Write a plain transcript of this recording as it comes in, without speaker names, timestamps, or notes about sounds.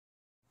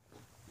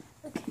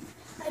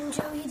I'm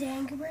Joey the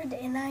Angry Bird,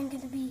 and I'm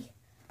going to be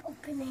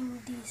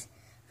opening these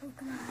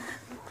Pokemon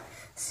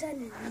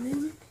Sun and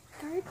Moon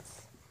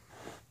cards.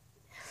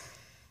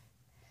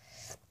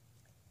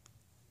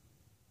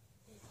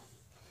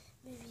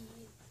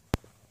 Maybe.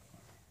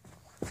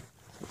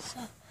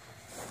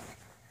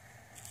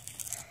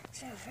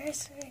 So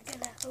first we're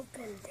going to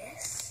open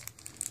this.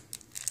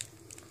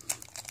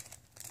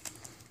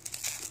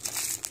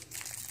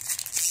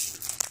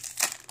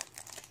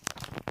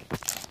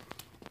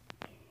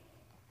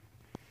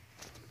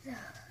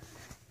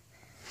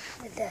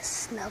 With the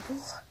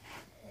Snubble,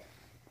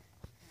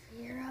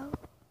 Zero,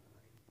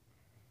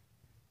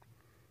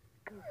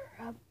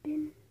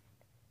 Grubbin,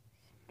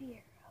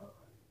 Spearow,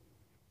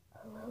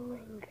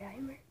 Alolan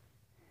Grimer,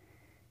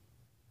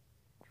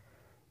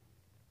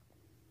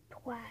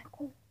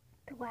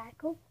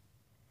 Twackle,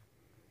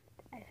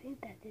 I think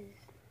that is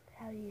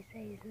how you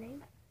say his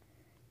name,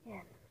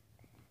 and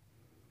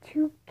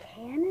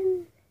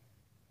Toucannon,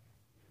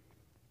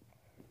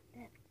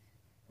 that's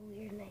a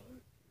weird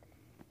name.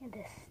 And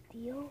a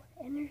Steel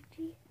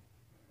Energy,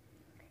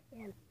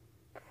 and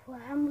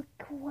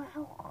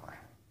Plumquow.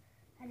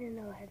 I don't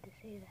know how to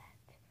say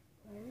that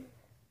one.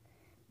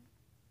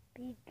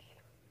 Big,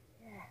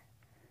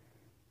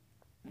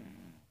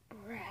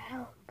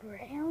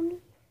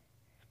 Brownie?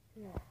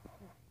 No.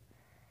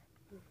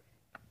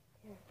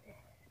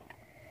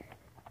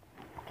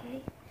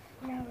 Okay,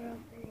 now we're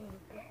opening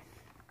this.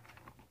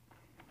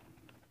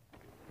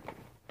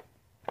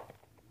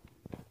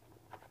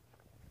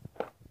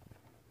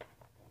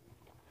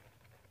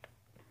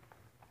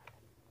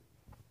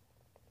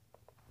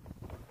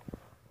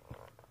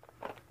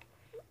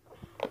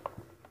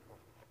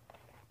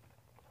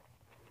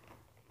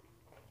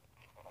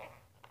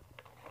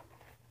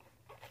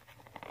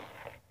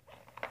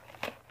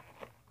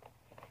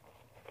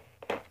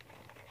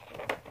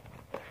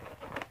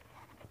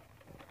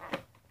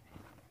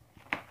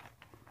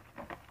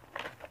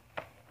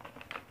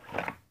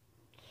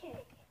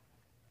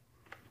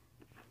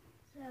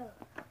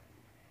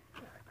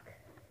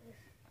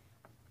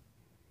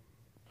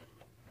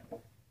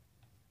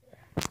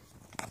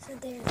 So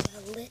there's a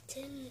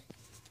Litten,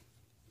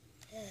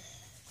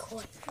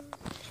 coin,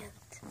 and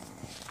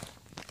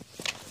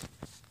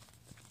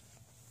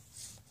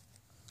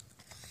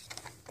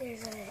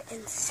there's an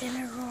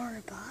Incineroar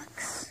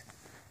box.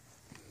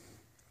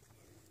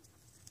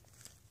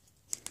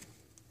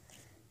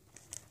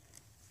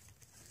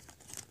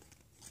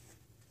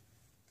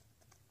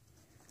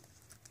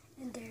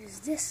 And there's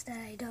this that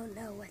I don't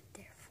know what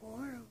they're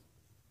for.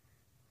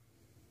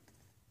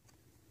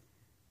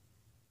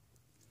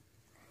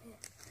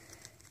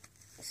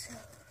 So,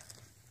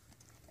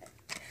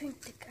 I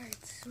think the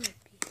cards might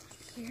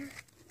be here.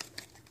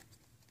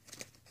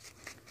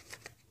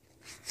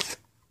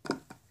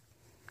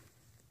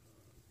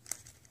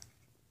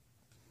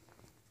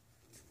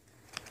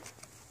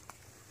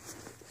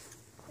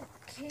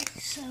 Okay,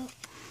 so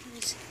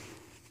there's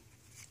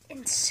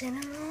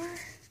Incineroar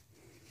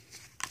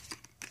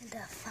and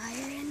a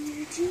Fire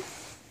Energy.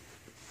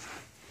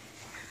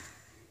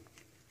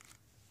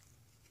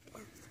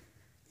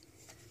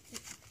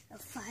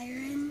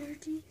 Fire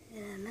Energy,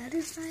 and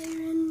another Fire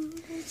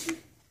Energy,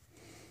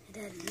 and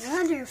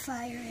another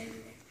Fire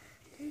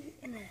Energy,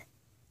 and a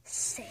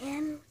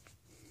Sand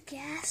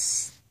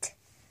Gas,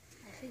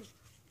 I think,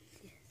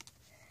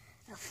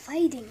 a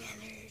Fighting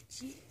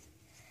Energy,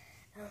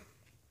 a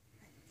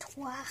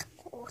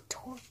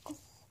Torkoal,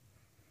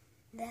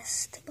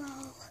 Nest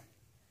Ball,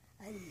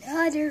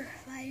 another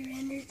Fire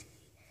Energy,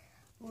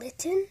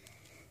 Litten,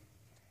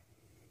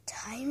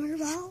 Timer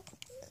Ball,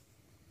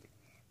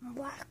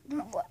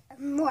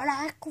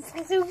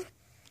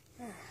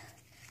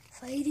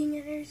 Fighting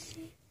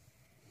Energy,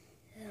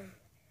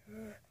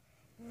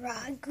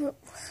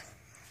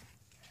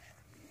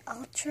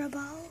 Ultra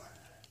Ball,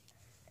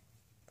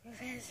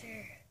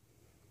 Professor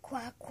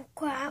Quack,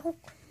 I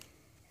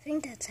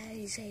think that's how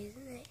you say his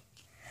name,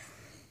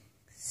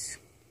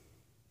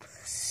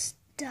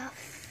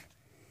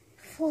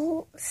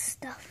 full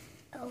stuff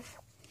of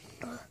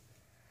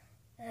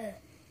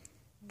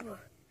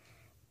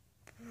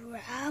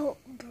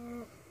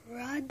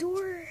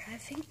Brador, I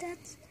think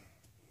that's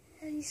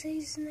how you say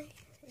his name,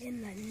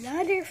 and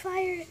another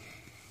Fire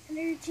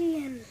Energy,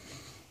 and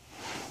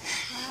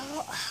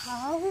how,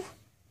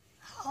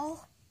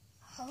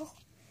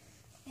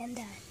 and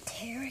a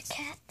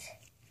Terracat,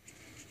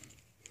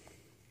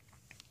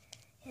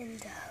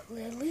 and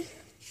Lily,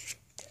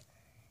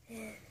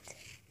 and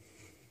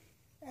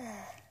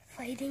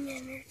Fighting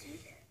Energy,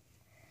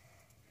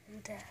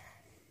 and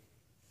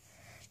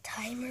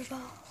Timer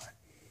Ball,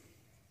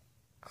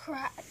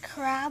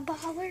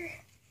 Crabballer,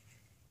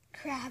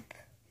 Crab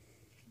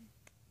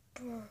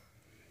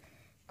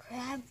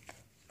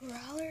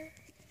Brawler,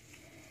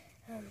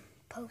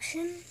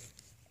 Potion,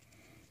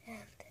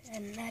 and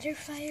another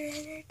Fire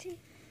Energy,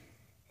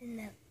 and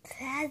the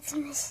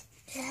Phasmus,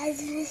 I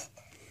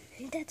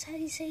think that's how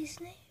you say his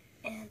name,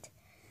 and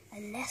a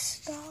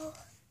Nest Ball,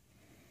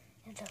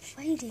 and a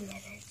Fighting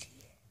Energy,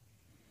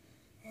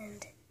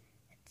 and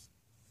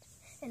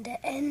and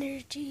the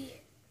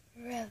energy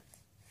revattle,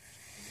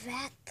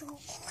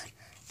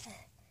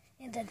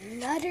 and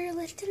another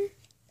litten,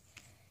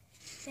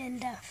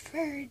 and a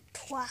third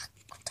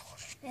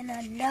twactor, and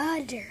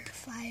another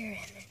fire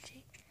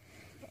energy,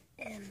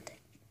 and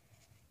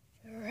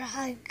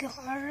ragarach,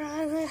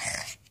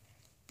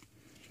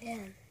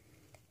 and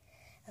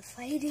a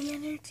fighting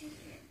energy,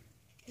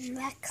 and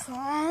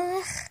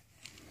maclarach,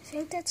 I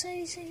think that's how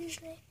you say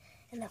his name,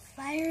 and a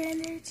fire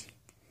energy,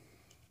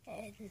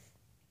 and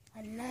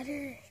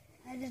another,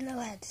 I don't know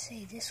how to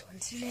say this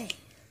one's name,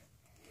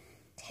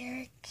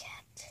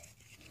 Terracat,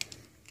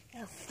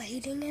 a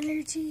fighting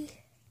energy,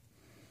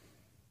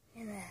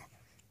 and a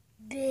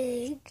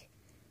big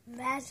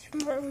Mazda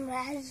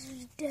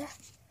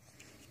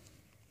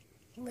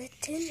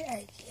Litten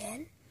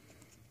again,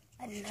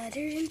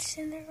 another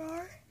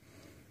Incineroar,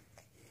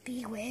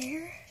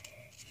 Beware,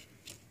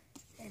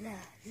 and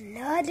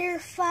another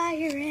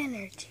fire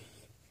energy,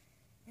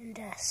 and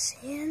a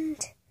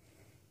Sand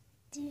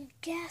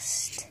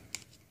Degast,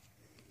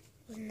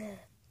 and a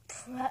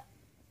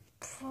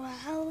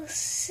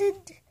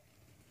Prowlsid,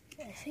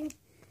 I think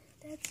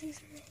that's his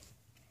name,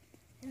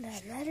 and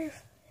another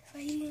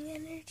fighting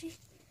energy,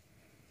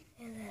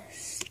 and a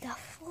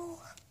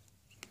Stuffle,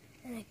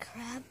 and a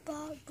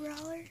Crabbot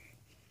Brawler,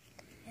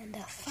 and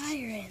a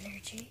fire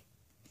energy,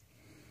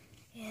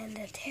 and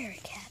a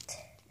Terracat.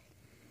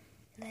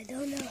 And I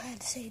don't know how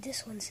to say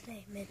this one's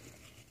name, and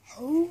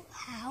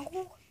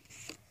Howl,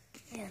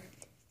 and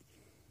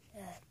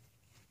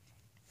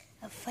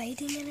a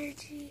fighting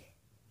energy,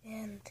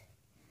 and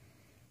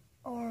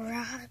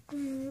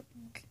Oranguru,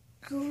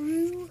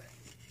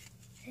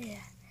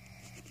 yeah,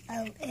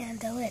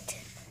 and a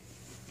Litten.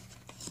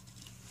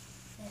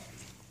 And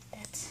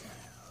that's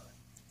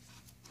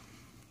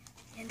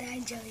and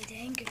I'm Jelly the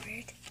Angry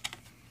Bird,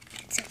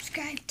 and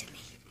subscribe to me.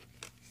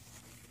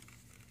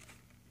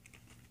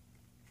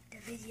 The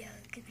video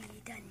could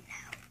be done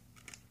now.